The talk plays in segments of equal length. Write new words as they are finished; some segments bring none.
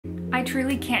I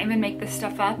truly can't even make this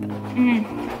stuff up.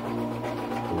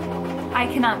 I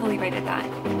cannot believe I did that.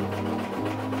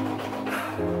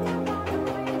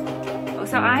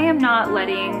 So I am not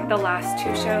letting the last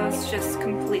 2 shows just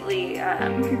completely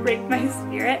break my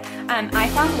spirit. I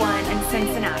found one in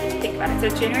Cincinnati, think about it. So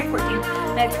it's January 14th,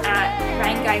 that's at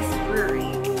Rheingeist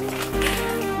Brewery.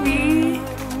 We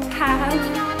have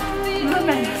the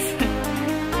medicine.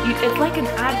 It's like an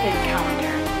advent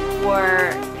calendar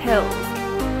for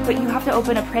pills, but you have to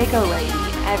open a Prego lady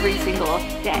every single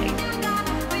day.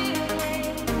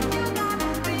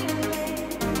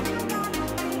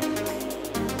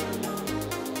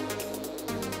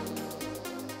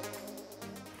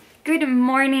 Good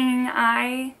morning.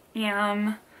 I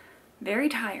am very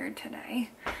tired today.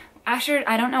 Asher,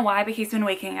 I don't know why, but he's been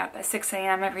waking up at 6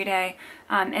 a.m. every day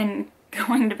and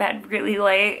going to bed really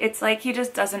late. It's like he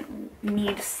just doesn't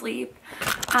need sleep.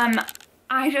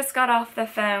 I just got off the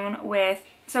phone with,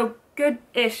 so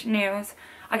good-ish news.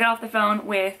 I got off the phone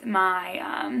with my,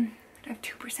 I have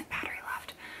 2% battery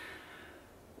left,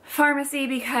 pharmacy,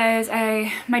 because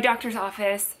my doctor's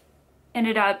office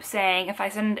ended up saying if I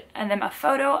send them a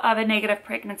photo of a negative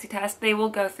pregnancy test, they will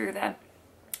go through the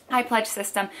iPledge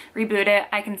system, reboot it,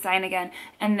 I can sign again,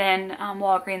 and then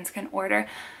Walgreens can order.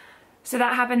 So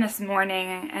that happened this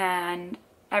morning and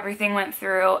everything went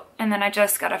through, and then I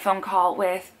just got a phone call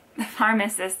with the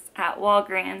pharmacist at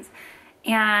Walgreens,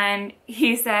 and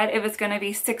he said it was going to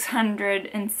be $600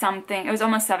 and something. It was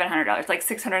almost $700, like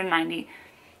 $690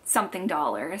 something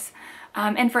dollars.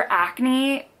 And for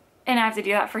acne, and I have to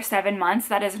do that for 7 months,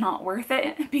 that is not worth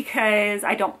it because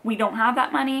we don't have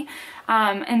that money.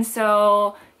 And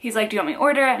so he's like, do you want me to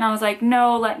order it? And I was like,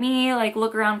 no, let me like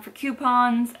look around for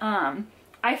coupons.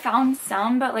 I found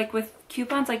some, but like with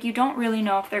coupons, like you don't really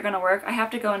know if they're gonna work. I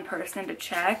have to go in person to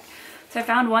check. So I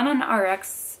found one on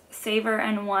RX Saver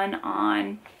and one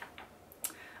on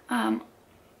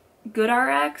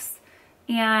GoodRx.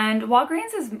 And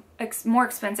Walgreens is more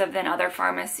expensive than other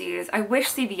pharmacies. I wish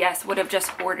CVS would have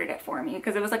just ordered it for me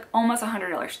because it was like almost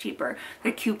 $100 cheaper.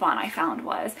 The coupon I found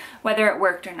was, whether it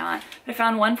worked or not. I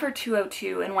found one for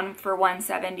 $202 and one for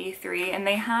 $173, and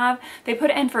they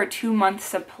put it in for a 2-month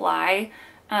supply.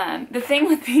 The thing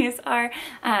with these are,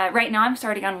 right now I'm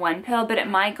starting on 1 pill, but it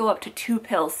might go up to 2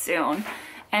 pills soon.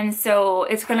 And so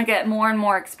it's gonna get more and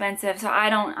more expensive. So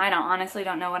I honestly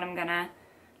don't know what I'm gonna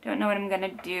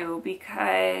do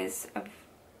because of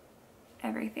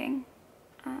everything,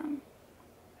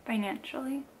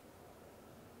 financially.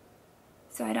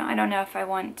 So I don't know if I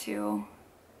want to,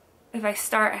 if I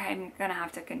start, I'm gonna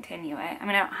have to continue it. I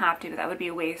mean, I don't have to, but that would be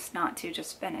a waste not to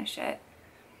just finish it.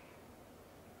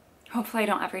 Hopefully I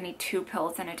don't ever need 2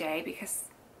 pills in a day because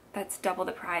that's double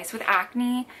the price. With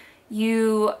acne,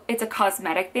 it's a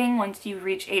cosmetic thing once you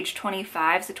reach age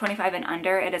 25. So 25 and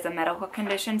under, it is a medical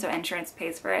condition, so insurance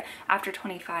pays for it. After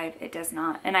 25, it does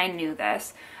not. And I knew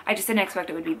this. I just didn't expect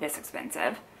it would be this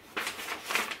expensive.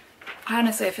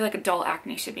 Honestly, I feel like adult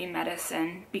acne should be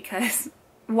medicine because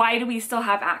why do we still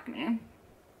have acne?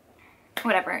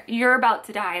 Whatever. You're about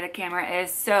to die, the camera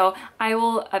is. So I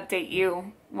will update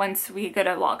you once we go to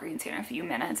Walgreens here in a few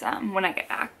minutes when I get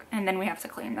back. And then we have to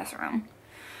clean this room.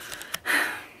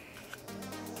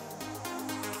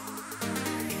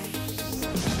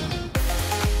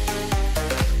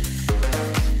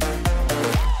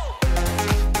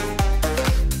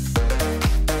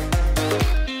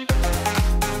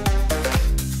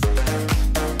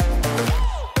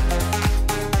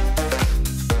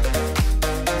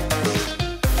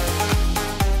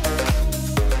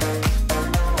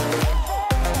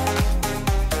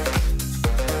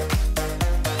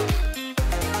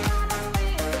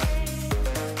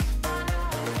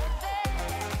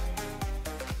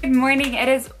 Good morning. It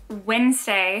is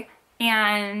Wednesday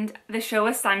and the show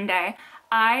is Sunday.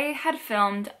 I had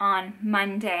filmed on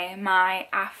Monday my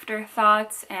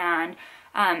afterthoughts and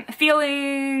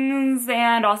feelings,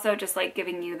 and also just like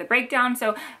giving you the breakdown.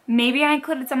 So maybe I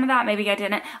included some of that, maybe I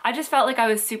didn't. I just felt like I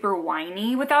was super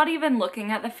whiny without even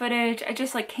looking at the footage. I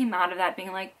just like came out of that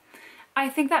being like, I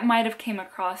think that might have came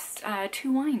across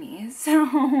too whiny. So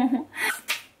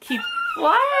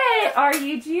what are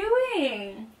you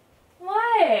doing?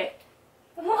 What?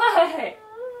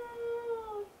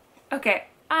 Okay,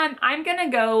 I'm gonna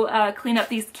go clean up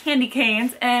these candy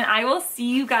canes, and I will see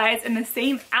you guys in the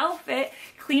same outfit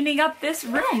cleaning up this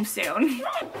room soon.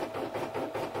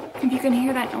 If you can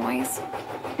hear that noise,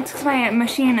 it's because my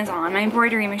machine is on, my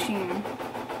embroidery machine.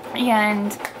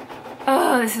 And,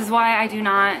 oh, this is why I do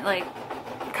not like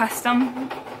custom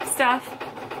stuff.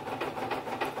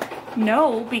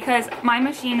 No, because my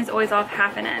machine is always off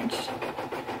 1/2 inch.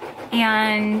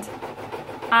 And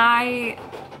I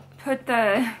put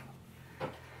the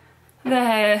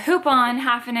hoop on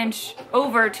 1/2 inch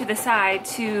over to the side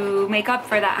to make up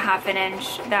for that 1/2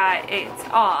 inch that it's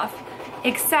off,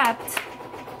 except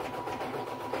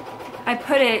I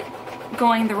put it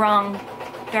going the wrong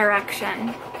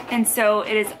direction, and so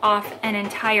it is off an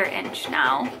entire inch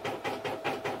now.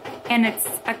 And it's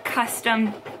a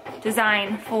custom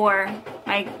design for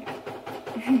my,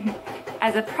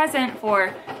 as a present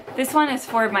for, this one is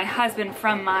for my husband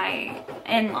from my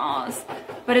in-laws,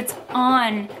 but it's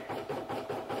on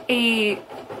a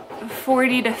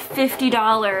 $40 to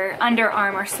 $50 Under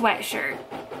Armour sweatshirt.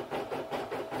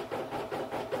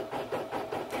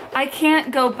 I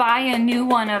can't go buy a new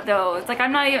one of those. Like,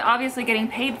 I'm not even obviously getting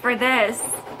paid for this.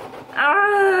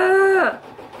 Ah!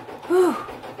 Whew.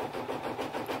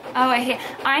 Oh,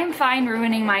 I'm fine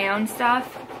ruining my own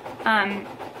stuff.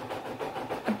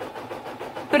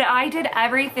 But I did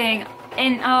everything,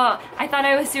 and I thought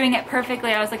I was doing it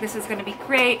perfectly. I was like, this is gonna be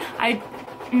great. I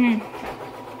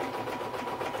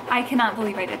cannot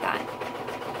believe I did that.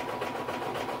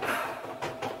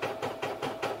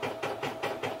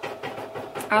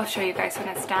 I'll show you guys when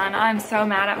it's done. I'm so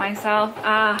mad at myself.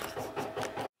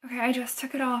 Okay, I just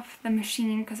took it off the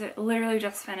machine because it literally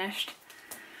just finished.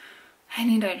 I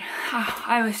needed,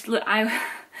 I was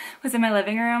in my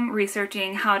living room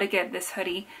researching how to get this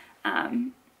hoodie,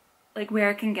 like where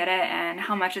I can get it and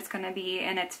how much it's gonna be,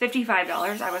 and it's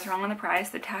 $55. I was wrong on the price,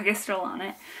 the tag is still on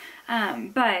it.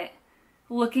 But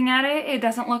looking at it, it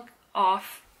doesn't look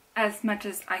off as much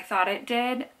as I thought it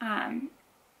did.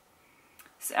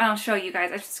 So I'll show you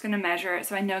guys. I'm just gonna measure it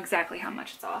so I know exactly how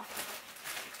much it's off.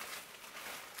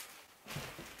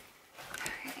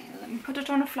 Okay, let me put it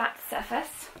on a flat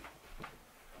surface.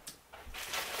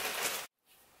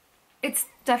 It's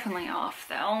definitely off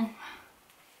though.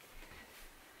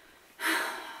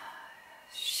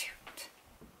 Shoot.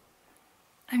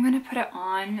 I'm gonna put it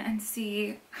on and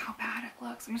see how bad it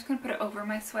looks. I'm just gonna put it over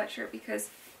my sweatshirt because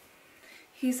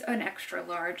he's an extra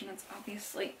large and it's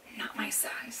obviously not my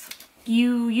size.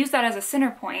 You use that as a center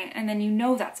point and then you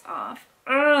know that's off.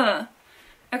 Ugh.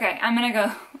 Okay, I'm gonna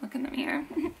go look in the mirror.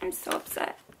 I'm so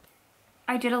upset.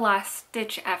 I did a last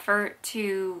ditch effort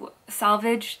to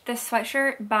salvage this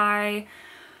sweatshirt by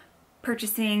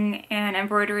purchasing an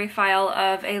embroidery file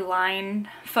of a lined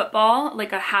football,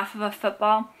 like a half of a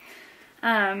football.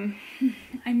 I'm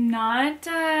not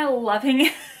loving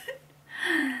it.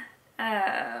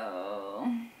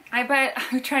 Oh. I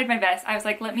tried my best. I was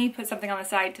like, let me put something on the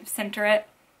side to center it.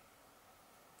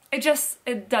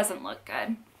 It doesn't look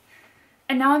good.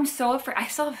 And now I'm so afraid. I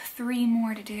still have 3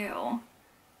 more to do.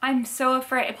 I'm so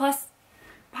afraid. Plus,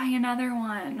 buy another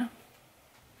one.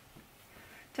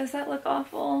 Does that look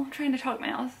awful? I'm trying to talk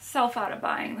myself out of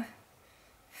buying the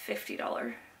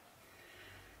 $50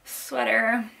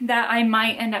 sweater that I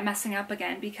might end up messing up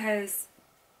again because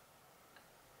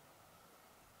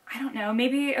I don't know.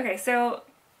 Maybe, okay, so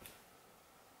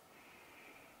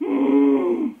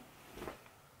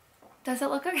does it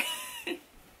look okay?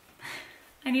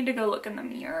 I need to go look in the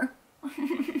mirror.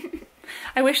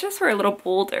 I wish this were a little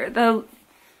bolder. The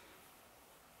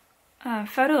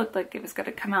photo looked like it was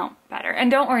gonna come out better. And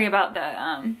don't worry about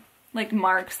the like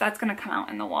marks. That's gonna come out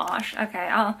in the wash. Okay,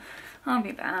 I'll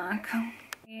be back.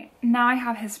 Now I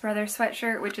have his brother's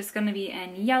sweatshirt, which is gonna be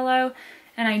in yellow.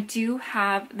 And I do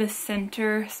have the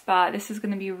center spot. This is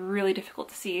gonna be really difficult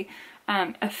to see.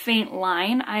 A faint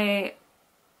line. I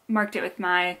marked it with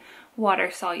my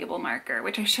water-soluble marker,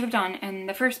 which I should have done in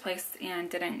the first place and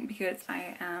didn't because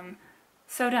I am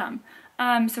so dumb.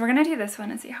 So we're gonna do this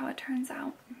one and see how it turns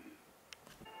out.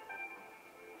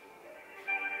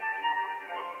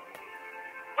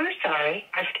 We're sorry,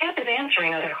 our staff is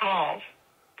answering other calls.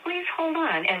 Please hold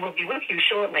on and we'll be with you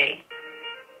shortly.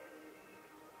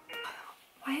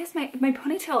 Why is my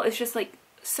ponytail is just like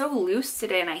so loose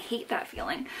today and I hate that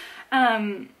feeling.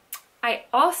 I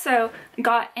also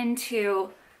got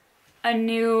into a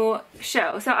new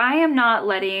show. So I am not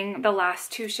letting the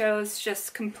last 2 shows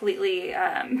just completely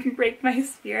break my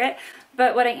spirit.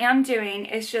 But what I am doing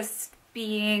is just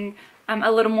being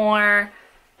a little more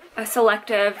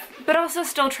selective, but also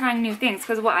still trying new things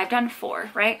because what I've done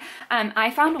 4, right? I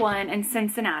found one in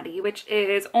Cincinnati, which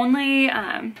is only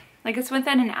like it's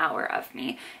within an hour of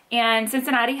me. And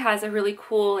Cincinnati has a really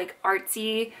cool like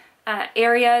artsy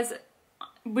areas,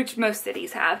 which most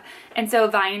cities have. And so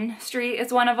Vine Street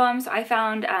is one of them. So I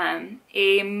found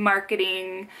a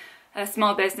marketing, a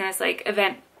small business like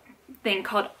event thing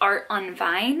called Art on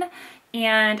Vine.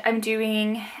 And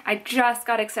I just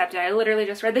got accepted. I literally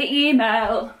just read the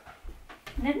email.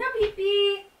 No,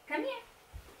 pee-pee, come here.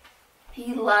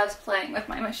 He loves playing with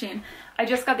my machine. I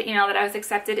just got the email that I was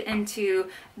accepted into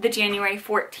the January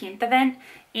 14th event,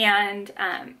 and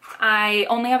I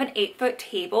only have an 8-foot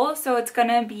table, so it's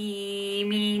gonna be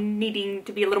me needing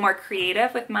to be a little more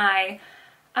creative with my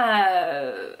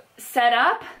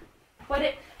setup. How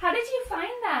did you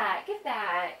find that? Get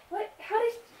that.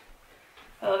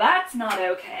 Oh, that's not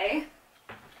okay.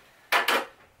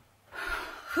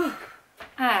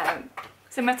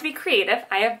 So it must be creative.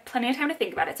 I have plenty of time to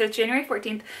think about it. So it's January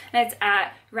 14th and it's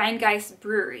at Rheingeist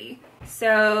Brewery.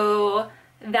 So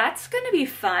that's gonna be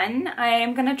fun. I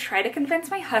am gonna try to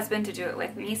convince my husband to do it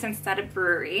with me since it's at a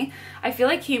brewery. I feel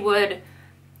like he would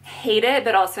hate it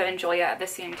but also enjoy it at the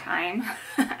same time.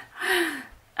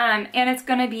 And it's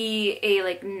gonna be a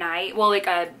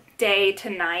a day to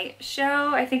night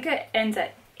show. I think it ends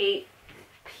at 8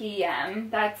 p.m.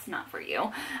 That's not for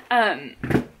you.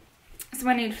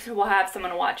 So we'll have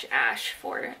someone watch Ash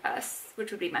for us,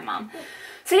 which would be my mom.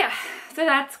 So yeah, so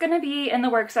that's gonna be in the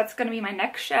works. That's gonna be my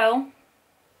next show.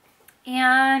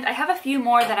 And I have a few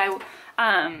more that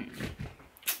I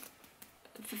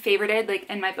favorited like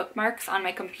in my bookmarks on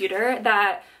my computer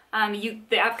that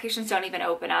the applications don't even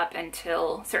open up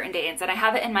until certain days, and I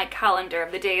have it in my calendar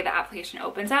of the day the application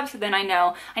opens up, so then I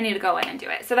know I need to go in and do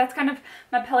it. So that's kind of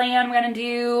my plan. I'm gonna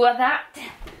do that.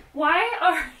 Why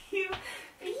are you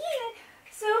being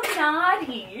so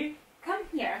naughty? Come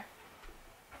here.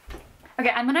 Okay,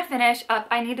 I'm gonna finish up.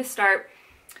 I need to start,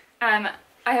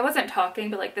 I wasn't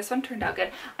talking, but like this one turned out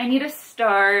good. I need to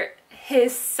start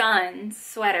his son's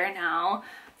sweater now.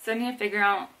 So I need to figure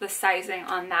out the sizing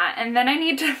on that. And then I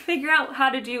need to figure out how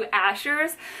to do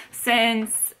Asher's,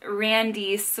 since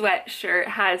Randy's sweatshirt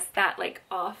has that like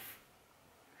off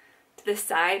to the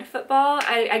side football.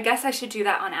 I guess I should do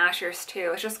that on Asher's too.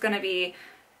 It's just gonna be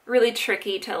really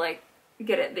tricky to like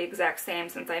get it the exact same,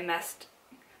 since I'm gonna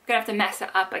have to mess it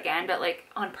up again, but like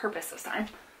on purpose this time.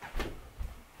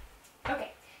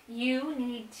 Okay, you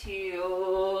need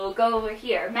to go over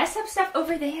here. Mess up stuff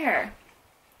over there.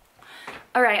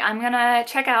 All right, I'm gonna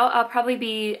check out. I'll probably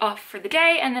be off for the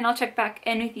day, and then I'll check back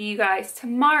in with you guys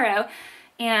tomorrow.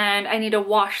 And I need to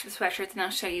wash the sweatshirts, and I'll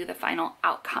show you the final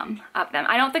outcome of them.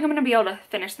 I don't think I'm gonna be able to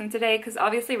finish them today, because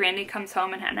obviously Randy comes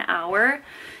home in an hour,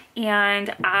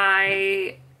 and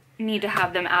I need to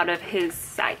have them out of his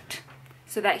sight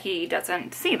so that he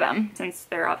doesn't see them, since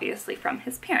they're obviously from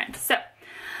his parents. So,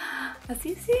 I'll see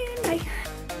you soon. Bye.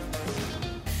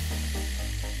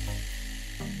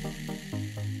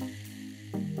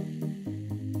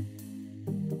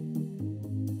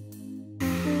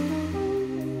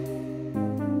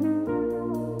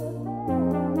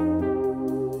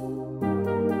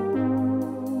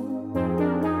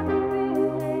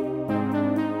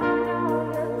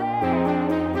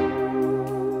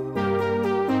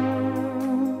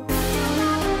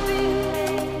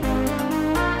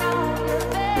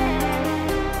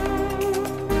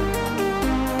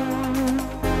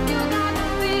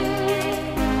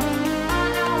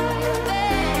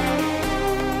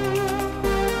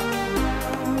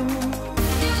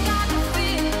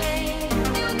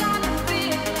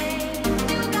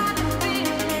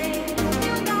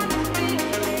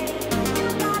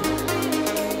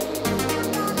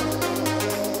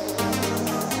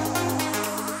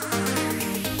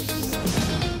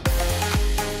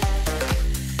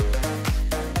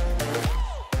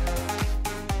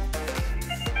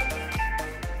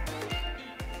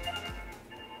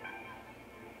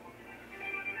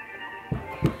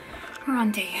 We're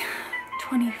on day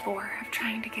 24 of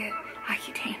trying to get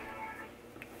Accutane.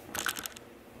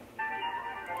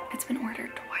 It's been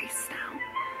ordered twice now.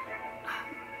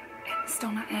 It's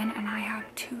still not in, and I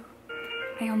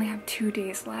only have 2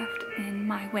 days left in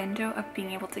my window of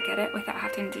being able to get it without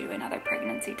having to do another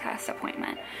pregnancy test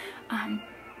appointment. And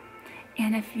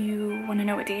if you want to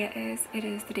know what day it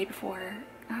is the day before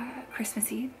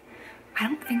Christmas Eve. I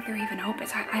don't think they're even open,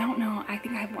 so I don't know. I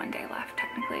think I have 1 day left,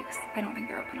 technically, because I don't think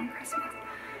they're open on Christmas.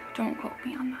 Don't quote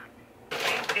me on that.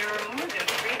 There are more than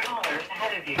 3 callers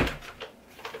ahead of you.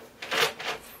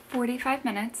 45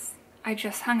 minutes. I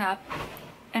just hung up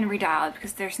and redialed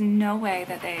because there's no way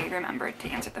that they remembered to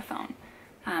answer the phone.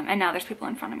 And now there's people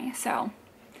in front of me, so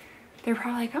they're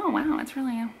probably like, oh wow, it's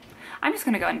really you. I'm just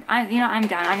gonna go in. I'm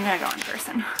done. I'm gonna go in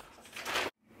person.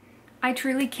 I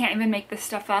truly can't even make this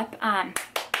stuff up.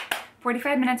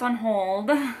 45 minutes on hold,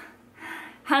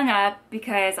 hung up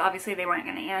because obviously they weren't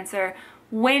going to answer.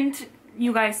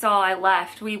 You guys saw I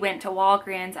left, we went to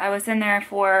Walgreens. I was in there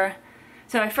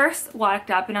so I first walked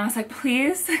up and I was like,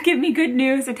 please give me good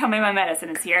news and tell me my medicine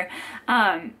is here.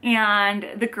 And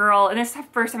the girl, and this is the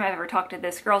first time I've ever talked to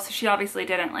this girl, so she obviously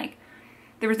didn't like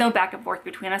there was no back and forth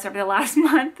between us over the last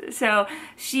month. So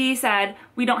she said,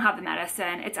 we don't have the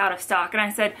medicine, it's out of stock. And I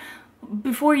said,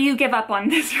 before you give up on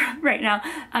this right now,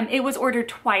 it was ordered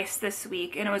twice this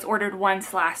week and it was ordered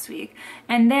once last week.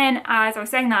 And then as I was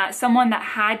saying that, someone that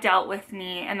had dealt with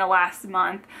me in the last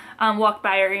month walked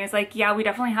by her and was like, yeah, we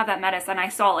definitely have that medicine. I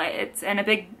saw it. It's in a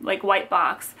big like white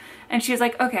box. And she was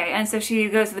like, okay. And so she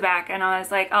goes to the back and I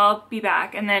was like, I'll be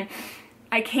back. And then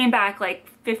I came back like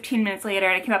 15 minutes later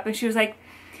and I came up and she was like,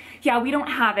 yeah, we don't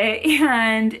have it,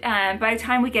 and by the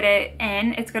time we get it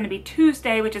in, it's going to be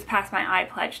Tuesday, which is past my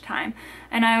iPledge time.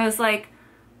 And I was like,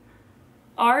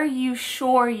 are you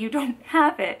sure you don't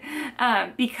have it?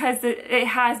 Because it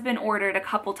has been ordered a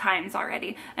couple times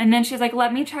already. And then she's like,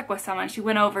 let me check with someone. She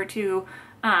went over to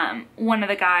one of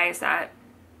the guys that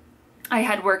I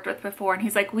had worked with before, and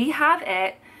he's like, we have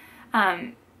it.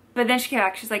 But then she came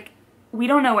back, she's like, we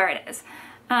don't know where it is.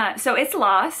 So it's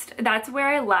lost. That's where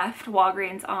I left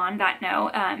Walgreens on that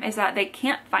note, is that they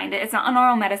can't find it. It's not an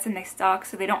oral medicine they stock,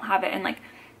 so they don't have it, and like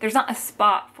there's not a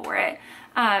spot for it.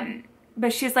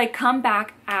 But she's like, come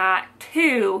back at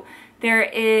 2. There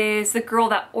is the girl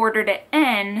that ordered it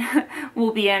in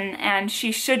will be in, and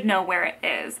she should know where it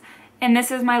is. And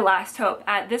this is my last hope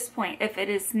at this point.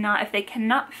 If they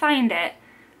cannot find it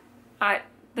at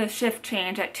the shift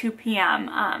change at 2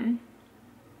 p.m.,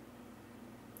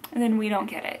 then we don't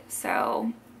get it.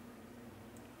 So,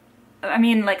 I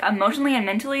mean, like emotionally and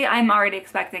mentally, I'm already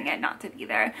expecting it not to be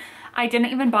there. I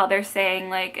didn't even bother saying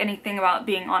like anything about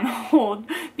being on hold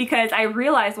because I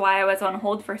realized why I was on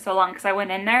hold for so long, because I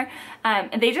went in there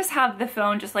and they just have the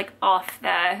phone just like off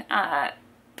the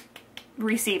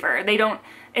receiver. They don't,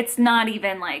 it's not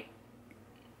even like,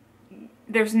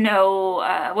 there's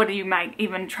no, what are you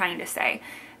even trying to say?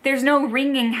 There's no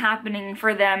ringing happening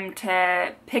for them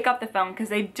to pick up the phone because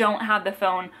they don't have the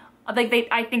phone. Like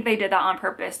I think they did that on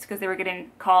purpose because they were getting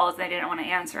calls and they didn't want to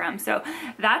answer them. So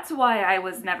that's why I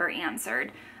was never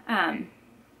answered.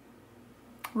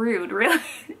 Rude, really.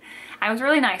 I was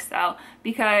really nice though,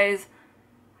 because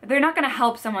they're not going to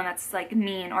help someone that's like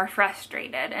mean or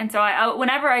frustrated. And so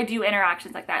whenever I do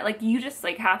interactions like that, like you just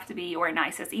like have to be your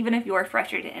nicest, even if you're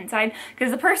frustrated inside,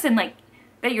 because the person like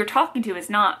that you're talking to is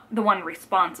not the one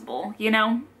responsible, you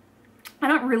know? I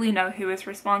don't really know who is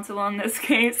responsible in this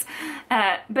case,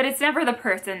 but it's never the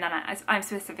person that I'm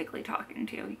specifically talking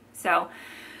to. So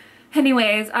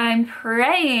anyways, I'm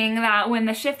praying that when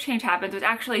the shift change happens, which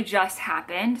actually just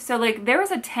happened, so like there was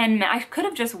a 10-minute, I could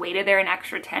have just waited there an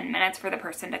extra 10 minutes for the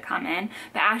person to come in,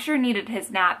 but Asher needed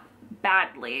his nap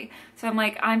badly. So I'm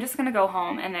like, I'm just gonna go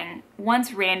home, and then once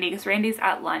because Randy's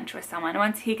at lunch with someone,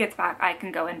 once he gets back, I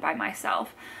can go in by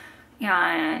myself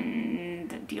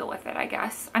and deal with it, I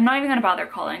guess. I'm not even gonna bother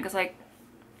calling because like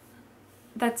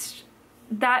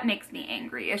that makes me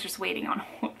angry. It's just waiting on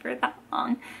hold for that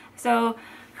long. So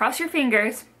cross your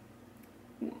fingers,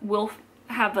 we'll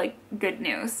have like good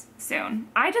news soon.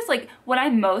 I just like, what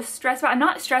I'm most stressed about, I'm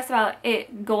not stressed about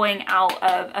it going out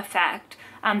of effect,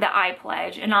 the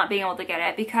iPledge, and not being able to get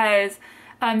it, because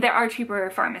there are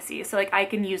cheaper pharmacies, so like I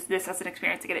can use this as an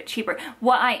experience to get it cheaper.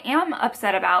 What I am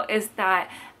upset about is that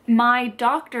my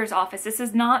doctor's office, this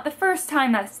is not the first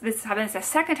time that this has happened, it's the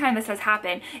second time this has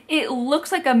happened. It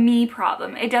looks like a me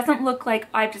problem. It doesn't look like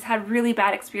I've just had really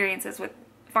bad experiences with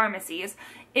pharmacies.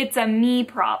 It's a me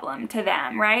problem to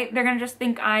them, right? They're gonna just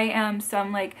think I am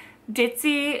some like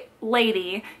ditzy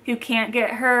lady who can't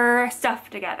get her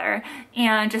stuff together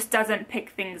and just doesn't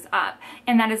pick things up.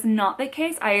 And that is not the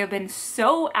case. I have been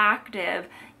so active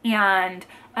and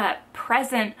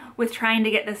present with trying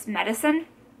to get this medicine,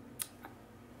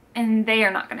 and they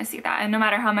are not going to see that. And no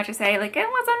matter how much I say like it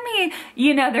wasn't me,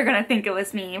 you know they're going to think it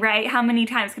was me, right? How many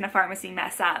times can a pharmacy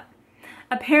mess up?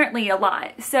 Apparently a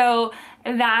lot. So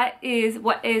that is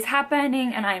what is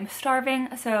happening, and I'm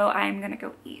starving, so I'm gonna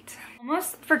go eat.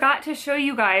 Almost forgot to show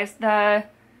you guys the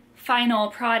final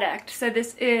product. So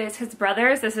this is his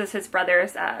brother's. This is his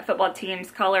brother's football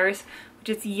team's colors,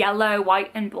 which is yellow,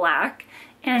 white, and black.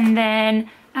 And then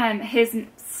his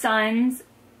son's,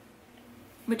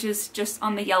 which is just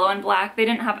on the yellow and black. They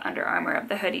didn't have Under Armour of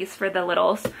the hoodies for the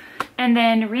littles. And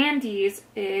then Randy's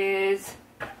is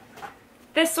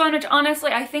this one, which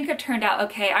honestly I think it turned out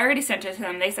okay. I already sent it to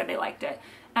them. They said they liked it.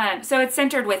 So it's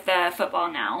centered with the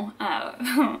football now.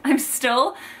 I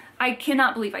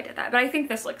cannot believe I did that, but I think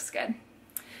this looks good.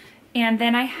 And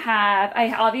then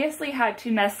I obviously had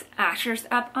to mess Asher's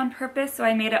up on purpose, so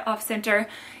I made it off center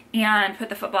and put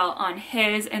the football on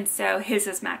his, and so his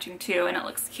is matching too, and it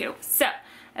looks cute. So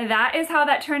that is how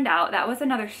that turned out. That was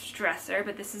another stressor,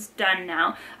 but this is done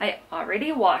now. I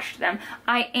already washed them.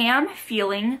 I am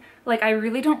feeling like I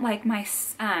really don't like my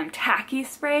tacky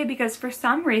spray because for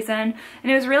some reason,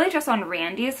 and it was really just on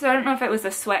Randy's, so I don't know if it was the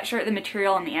sweatshirt, the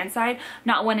material on the inside,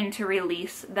 not wanting to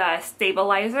release the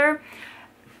stabilizer,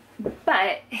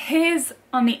 but his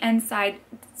on the inside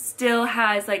still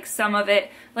has like some of it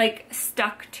like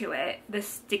stuck to it. The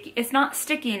sticky, it's not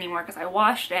sticky anymore because I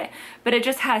washed it, but it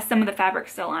just has some of the fabric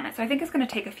still on it. So I think it's going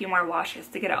to take a few more washes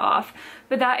to get it off,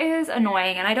 but that is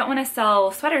annoying, and I don't want to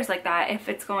sell sweaters like that if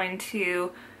it's going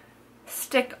to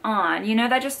stick on. You know,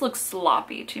 that just looks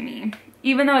sloppy to me,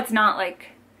 even though it's not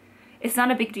like, it's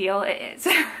not a big deal. It is.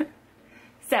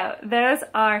 So those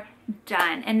are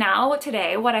done, and now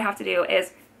today what I have to do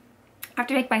is I have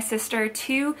to make my sister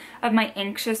 2 of my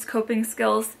anxious coping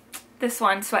skills. This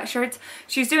one, sweatshirts.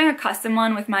 She's doing a custom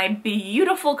one with my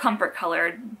beautiful comfort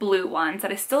colored blue ones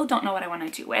that I still don't know what I want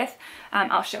to do with.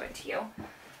 I'll show it to you.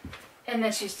 And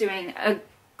then she's doing a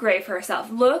gray for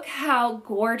herself. Look how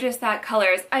gorgeous that color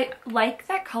is. I like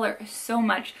that color so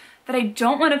much that I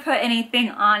don't want to put anything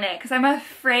on it because I'm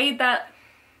afraid that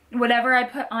whatever I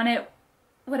put on it,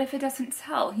 what if it doesn't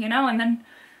sell, you know? And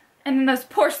then those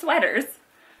poor sweaters.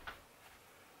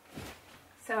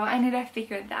 So I need to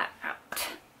figure that out.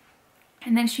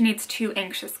 And then she needs 2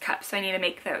 anxious cups, so I need to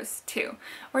make those too.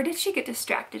 Or did she get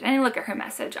distracted? I didn't look at her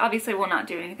message. Obviously we'll not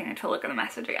do anything until I look at the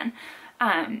message again.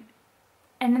 And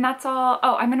then that's all.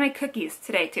 Oh, I'm gonna make cookies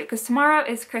today too, because tomorrow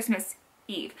is Christmas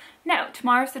Eve. No,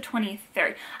 tomorrow's the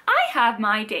 23rd. I have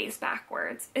my days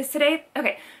backwards. Is today,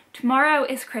 okay, tomorrow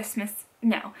is Christmas,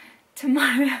 no.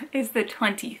 Tomorrow is the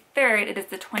 23rd, it is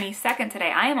the 22nd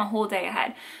today. I am a whole day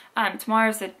ahead.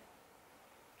 Tomorrow's the,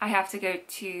 I have to go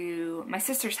to my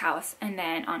sister's house, and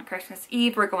then on Christmas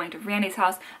Eve we're going to Randy's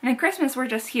house, and then Christmas we're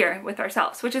just here with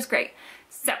ourselves, which is great.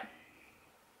 So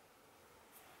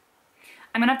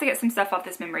I'm gonna have to get some stuff off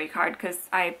this memory card because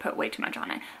I put way too much on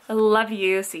it. I love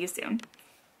you, see you soon.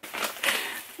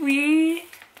 We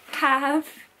have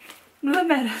the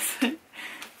medicine.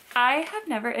 I have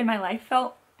never in my life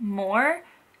felt more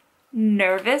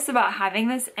nervous about having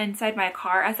this inside my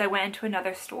car as I went into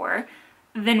another store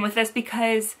than with this,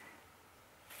 because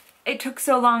it took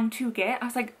so long to get. I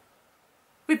was like,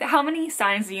 with how many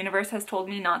signs the universe has told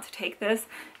me not to take this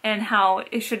and how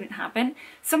it shouldn't happen,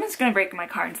 someone's gonna break my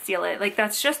car and steal it. Like,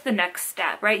 that's just the next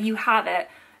step, right? You have it,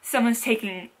 someone's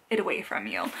taking it away from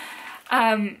you.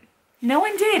 No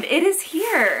one did. It is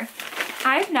here.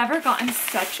 I've never gotten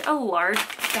such a large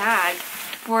bag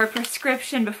for a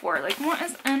prescription before. Like, what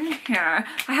is in here?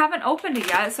 I haven't opened it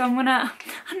yet, so I'm gonna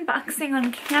unboxing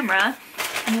on camera.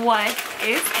 What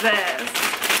is this?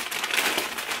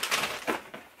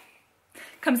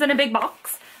 Comes in a big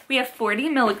box. We have 40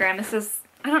 milligrams. This is,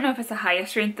 I don't know if it's the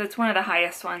highest strength. It's one of the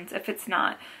highest ones if it's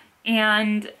not.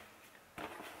 And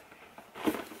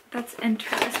that's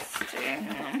interesting.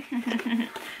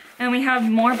 And we have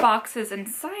more boxes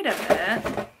inside of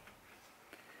it.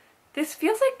 This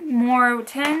feels like more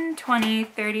 10, 20,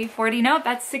 30, 40. No,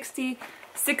 that's 60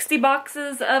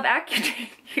 boxes of Accutane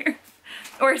here.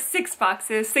 Or 6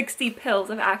 boxes, 60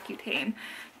 pills of Accutane.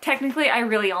 Technically, I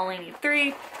really only need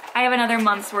 3. I have another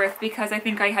month's worth because I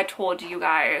think I had told you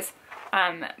guys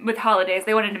with holidays,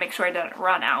 they wanted to make sure I didn't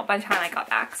run out by the time I got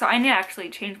back. So I need to actually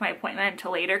change my appointment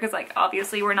until later because, like,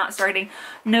 obviously we're not starting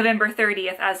November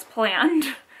 30th as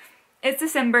planned. It's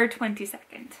December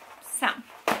 22nd. So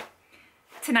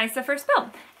tonight's the first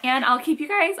pill, and I'll keep you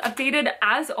guys updated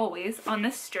as always on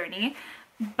this journey,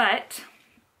 but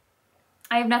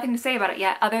I have nothing to say about it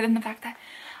yet other than the fact that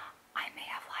I may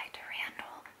have lied to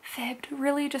Randall, fibbed,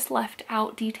 really just left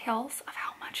out details of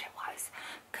how much it was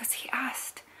because he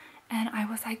asked, and I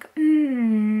was like,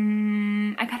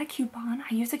 I got a coupon.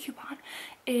 I used a coupon.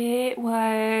 It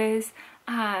was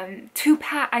 2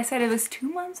 pack. I said it was 2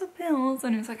 months of pills,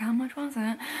 and it was like, how much was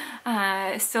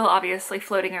it? Still obviously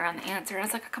floating around the answer. I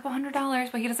was like, a couple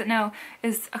 $100. What he doesn't know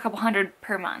is a couple $100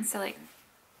 per month. So, like,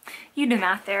 you do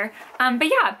math there. But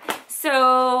yeah,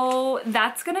 so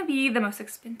that's gonna be the most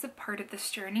expensive part of this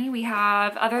journey. We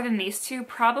have, other than these 2,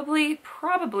 probably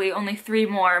only 3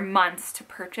 more months to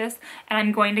purchase, and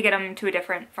I'm going to get them to a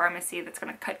different pharmacy that's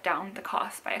gonna cut down the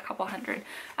cost by a couple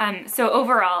 $100. So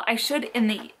overall, I should, in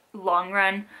the long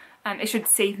run, it should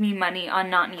save me money on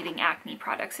not needing acne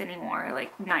products anymore,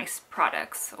 like nice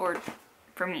products, or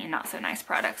for me, not so nice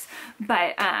products.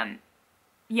 But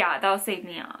yeah, that'll save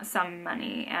me some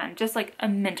money, and just like a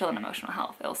mental and emotional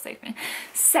health, it'll save me.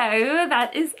 So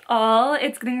that is all.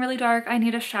 It's getting really dark. I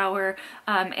need a shower,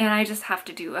 and I just have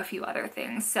to do a few other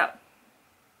things. So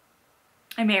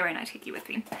I may or may not take you with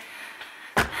me.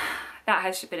 that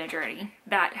has been a journey.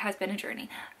 That has been a journey.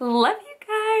 Love you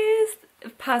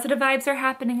guys. Positive vibes are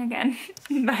happening again.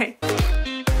 Bye.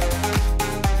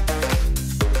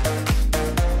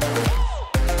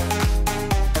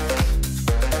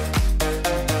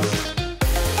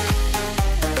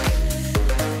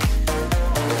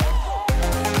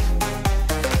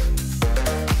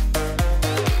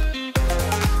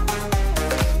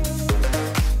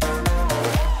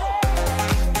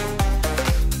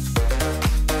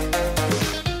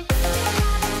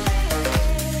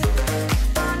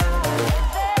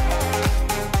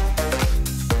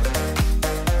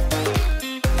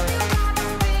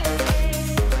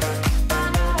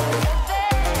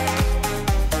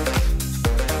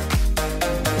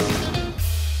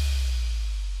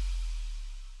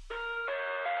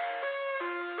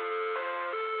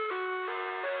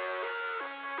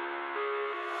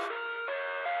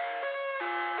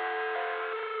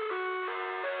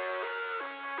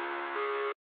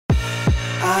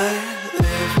 I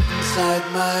live inside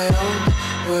my own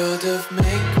world of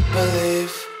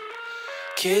make-believe.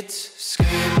 Kids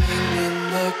screaming in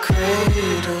the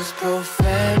cradles,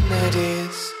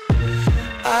 profanities.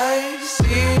 I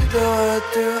see the world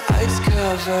through eyes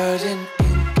covered in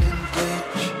ink and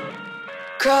bleach.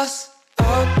 Cross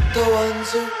out the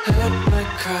ones who heard my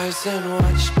cries and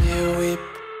watched me weep.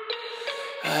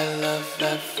 I love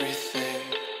everything.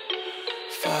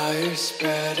 Fire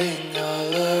spreading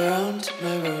all around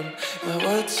my room. My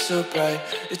world's so bright,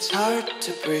 it's hard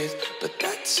to breathe, but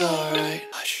that's alright.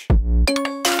 Hush.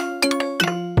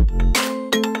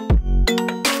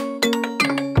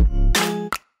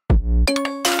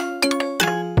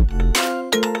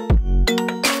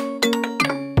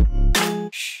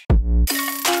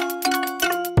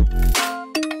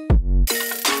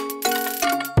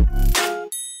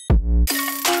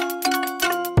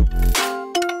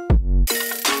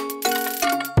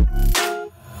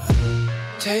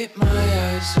 Take my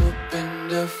eyes open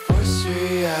to force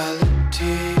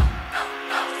reality.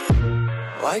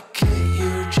 Why can't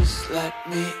you just let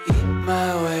me eat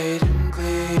my weight in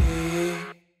glee?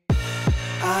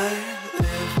 I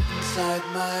live inside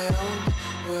my own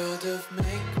world of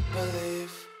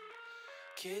make-believe.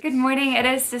 Good morning. It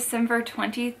is December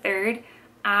 23rd.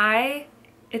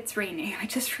 It's raining. I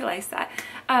just realized that.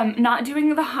 Not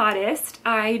doing the hottest.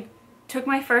 I took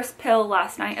my first pill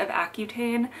last night of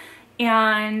Accutane,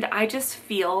 and I just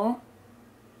feel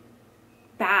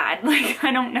bad. Like,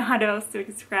 I don't know how else to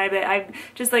describe it. I've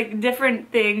just like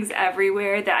different things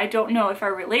everywhere that I don't know if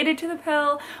are related to the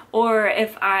pill or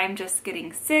if I'm just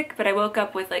getting sick, but I woke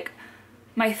up with like,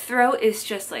 my throat is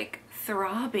just like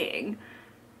throbbing.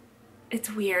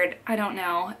 It's weird. I don't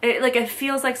know. It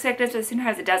feels like sickness, but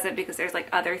sometimes it doesn't because there's like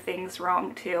other things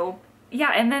wrong too.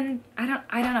 Yeah, and then I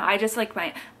don't know. I just like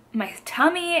my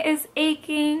tummy is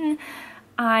aching.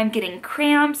 I'm getting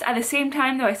cramps at the same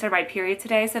time though I started my period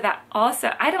today, so that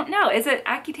also, I don't know, is it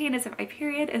Accutane, is it my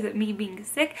period, is it me being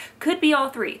sick? Could be all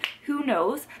three, who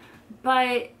knows?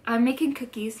 But I'm making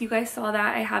cookies. You guys saw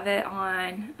that. I have it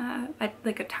on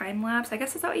like a time lapse, I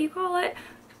guess is that what you call it?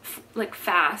 Like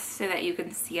fast so that you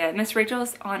can see it. Miss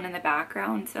Rachel's on in the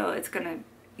background, so it's gonna,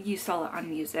 you saw it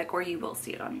on music, or you will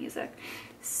see it on music.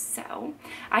 So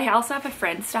I also have a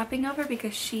friend stopping over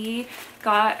because she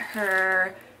got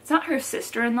her, it's not her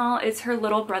sister-in-law, it's her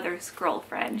little brother's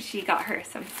girlfriend. She got her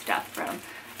some stuff from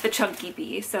the Chunky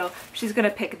Bee, so she's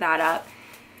gonna pick that up.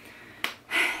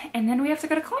 And then we have to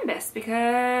go to Columbus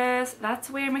because that's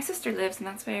where my sister lives and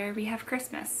that's where we have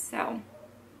Christmas. So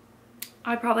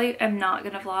I probably am not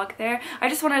gonna vlog there. I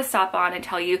just wanted to stop on and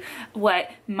tell you what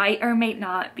might or might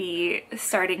not be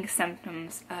starting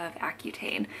symptoms of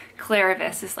Accutane.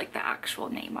 Clarivis is like the actual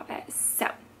name of it.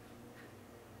 So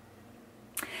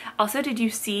also, did you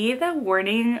see the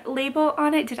warning label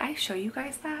on it? Did I show you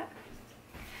guys that?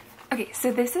 Okay,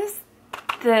 so this is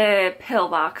the pill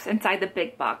box inside the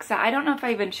big box. So I don't know if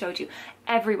I even showed you.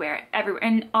 Everywhere.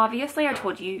 And obviously I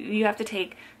told you, you have to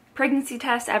take pregnancy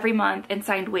tests every month and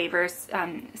signed waivers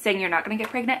saying you're not going to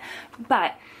get pregnant.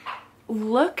 But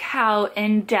look how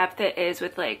in-depth it is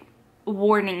with like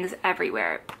warnings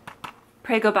everywhere.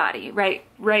 Prego body, right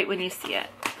when you see it.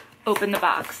 Open the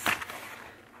box.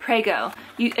 Prego.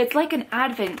 It's like an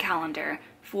advent calendar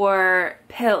for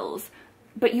pills,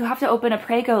 but you have to open a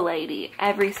Prego lady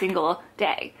every single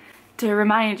day to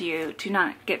remind you to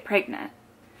not get pregnant.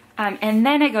 And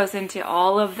then it goes into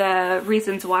all of the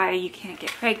reasons why you can't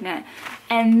get pregnant.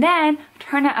 And then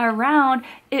turn it around,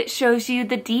 it shows you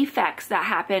the defects that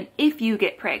happen if you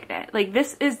get pregnant. Like,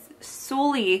 this is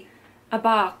solely a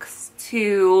box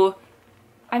to,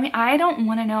 I mean, I don't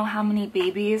want to know how many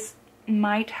babies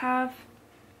might have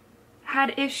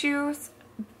had issues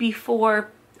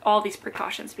before all these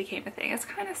precautions became a thing. It's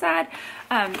kind of sad.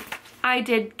 I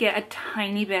did get a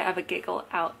tiny bit of a giggle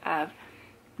out of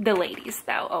the ladies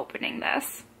though opening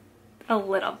this, a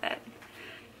little bit,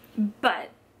 but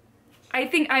I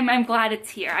think I'm glad it's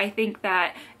here. I think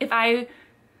that if I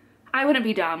wouldn't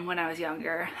be dumb when I was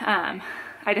younger.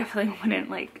 I definitely wouldn't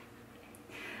like,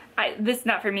 this is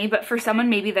not for me, but for someone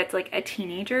maybe that's like a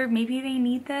teenager, maybe they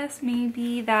need this.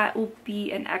 Maybe that will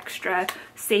be an extra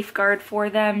safeguard for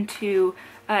them to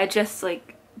just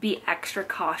like be extra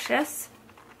cautious.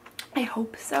 I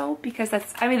hope so, because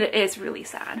that's, I mean, it is really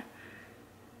sad.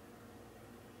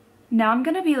 Now I'm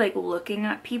gonna be like looking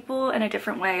at people in a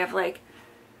different way of like,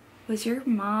 was your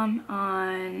mom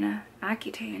on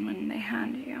Accutane when they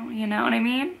had you? You know what I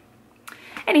mean?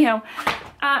 Anyhow,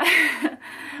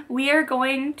 we are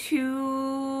going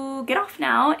to get off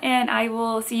now, and I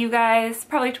will see you guys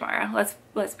probably tomorrow.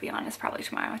 Let's be honest, probably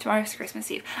tomorrow. Tomorrow's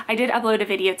Christmas Eve. I did upload a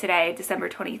video today, December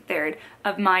 23rd,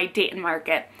 of my Dayton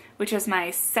market, which was my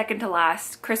second to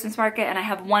last Christmas market, and I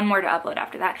have one more to upload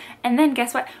after that. And then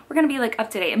guess what? We're gonna be like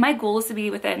up to date. And my goal is to be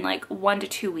within like 1 to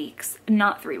 2 weeks,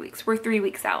 not 3 weeks. We're 3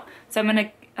 weeks out. So I'm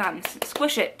gonna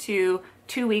squish it to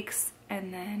 2 weeks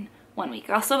and then 1 week.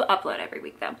 I'll still upload every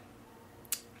week though.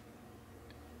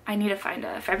 I need to find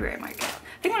a February market.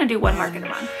 I think I'm gonna do one market a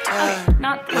month. Okay,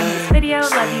 not the one in this video.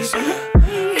 Love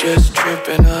you. Just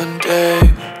tripping on day.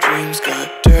 Dreams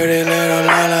got dirty little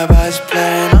lullabies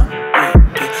playing on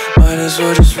repeat. Might as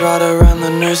well just ride around the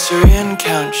nursery and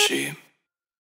count sheep.